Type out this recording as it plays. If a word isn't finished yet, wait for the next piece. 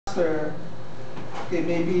cluster, okay,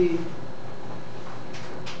 maybe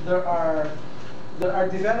there are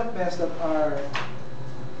developments that are,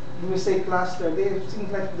 when we say cluster, they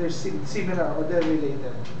seem like they're similar or they're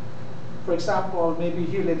related. For example, maybe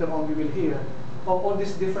here later on we will hear, oh, all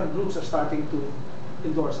these different groups are starting to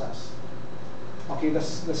endorse us. Okay,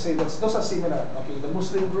 let's say those are similar. Okay, the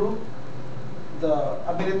Muslim group, the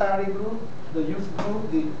military group, the youth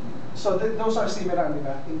group, those are similar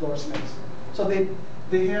endorsements. So they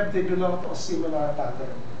belong to a similar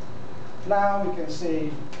pattern. Now we can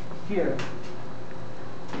say here,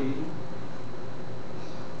 okay,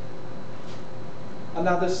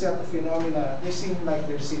 another set of phenomena, they seem like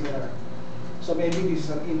they're similar. So maybe this is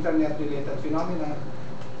an internet-related phenomena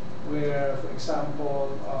where, for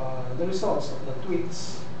example, the results of the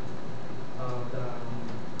tweets,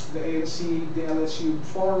 the ANC, the LSU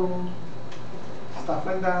forum, stuff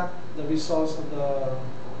like that, the results of the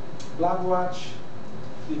Blog Watch,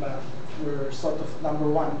 were sort of #1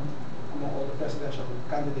 among all the presidential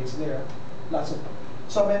candidates there. Lots of,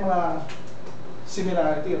 so may mga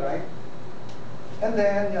similarity, right? And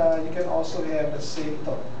then you can also have, let's say,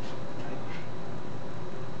 ito.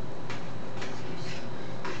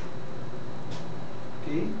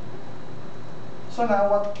 Okay. So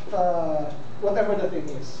now whatever the thing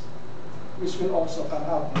is, which will also come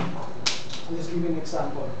out. I'm just giving an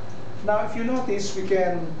example. Now, if you notice, we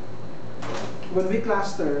can, when we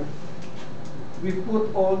cluster, we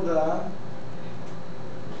put all the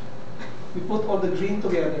green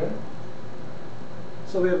together.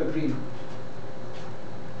 So we have a green.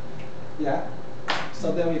 Yeah.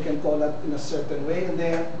 So then we can call that in a certain way, and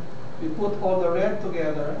then we put all the red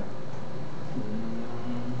together.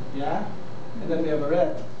 Yeah. And then we have a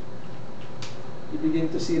red. You begin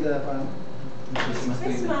to see the Christmas.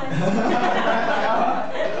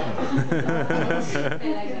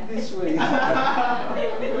 This way.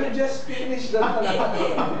 We just finished that.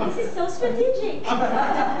 This is so strategic.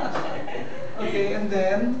 Okay, and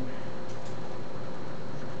then,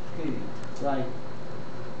 okay, right.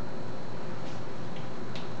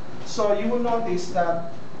 So you will notice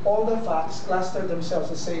that all the facts cluster themselves,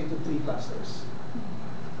 let's say, into 3 clusters.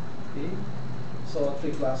 Okay, so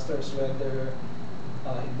 3 clusters, whether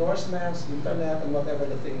endorsements, internet, and whatever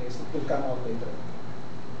the thing is, it will come out later.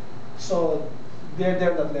 So they're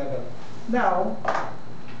there at that level. Now,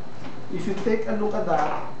 if you take a look at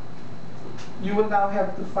that, you will now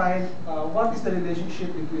have to find what is the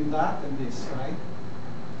relationship between that and this, right?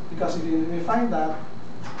 Because if you find that,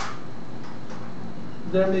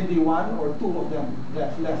 there may be 1 or 2 of them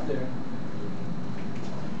left there.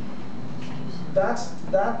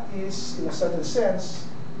 That is, in a certain sense,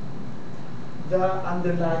 the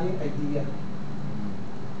underlying idea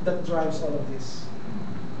that drives all of this.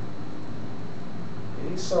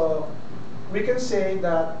 Okay, so we can say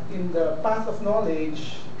that in the path of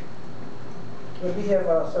knowledge, when we have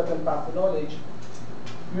a certain path of knowledge,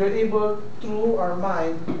 we are able, through our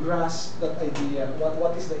mind, to grasp that idea.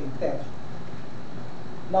 What is the intent?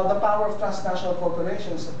 Now, the power of transnational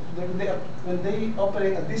corporations, when they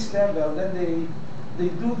operate at this level, then they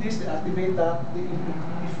do this, they activate that, they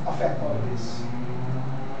affect all of this.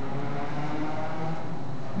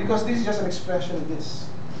 Because this is just an expression of this.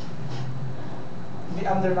 The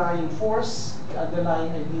underlying force, the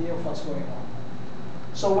underlying idea of what's going on.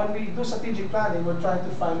 So when we do strategic planning, we're trying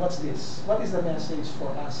to find what's this? What is the message for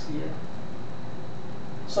us here?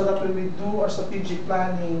 So that when we do our strategic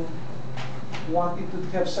planning, wanting to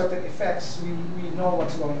have certain effects, we know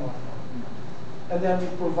what's going on. And then we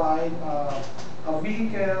provide a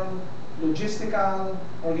vehicle, logistical,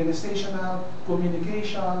 organizational,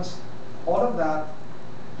 communications, all of that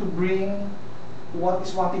to bring what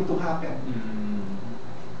is wanting to happen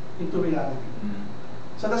into reality.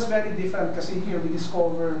 So that's very different because here we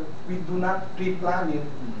discover we do not pre-plan it,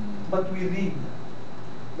 but we read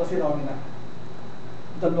the phenomena,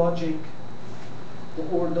 the logic, the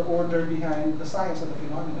order behind the science of the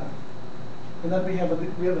phenomena. And then we have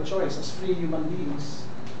a choice as free human beings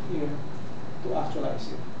here to actualize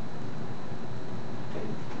it. Okay.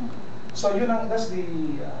 So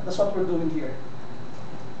that's what we're doing here.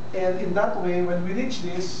 And in that way, when we reach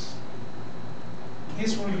this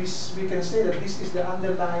will be, we can say that this is the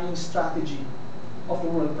underlying strategy of the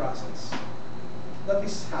world process that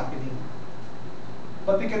is happening.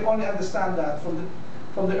 But we can only understand that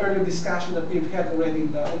from the earlier discussion that we've had already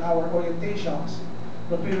in our orientations,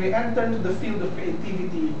 that when we enter into the field of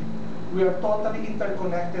creativity, we are totally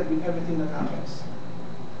interconnected with everything that happens.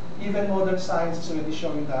 Even modern science is already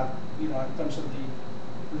showing that, in terms of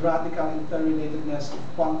the radical interrelatedness of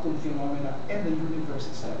quantum phenomena and the universe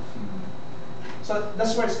itself. So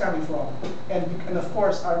that's where it's coming from. And of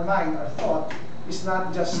course, our mind, our thought, is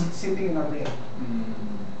not just sitting in our brain.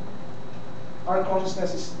 Our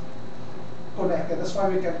consciousness is connected. That's why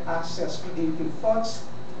we can access creative thoughts,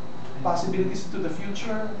 possibilities to the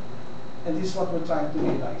future, and this is what we're trying to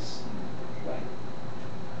realize.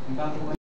 Right.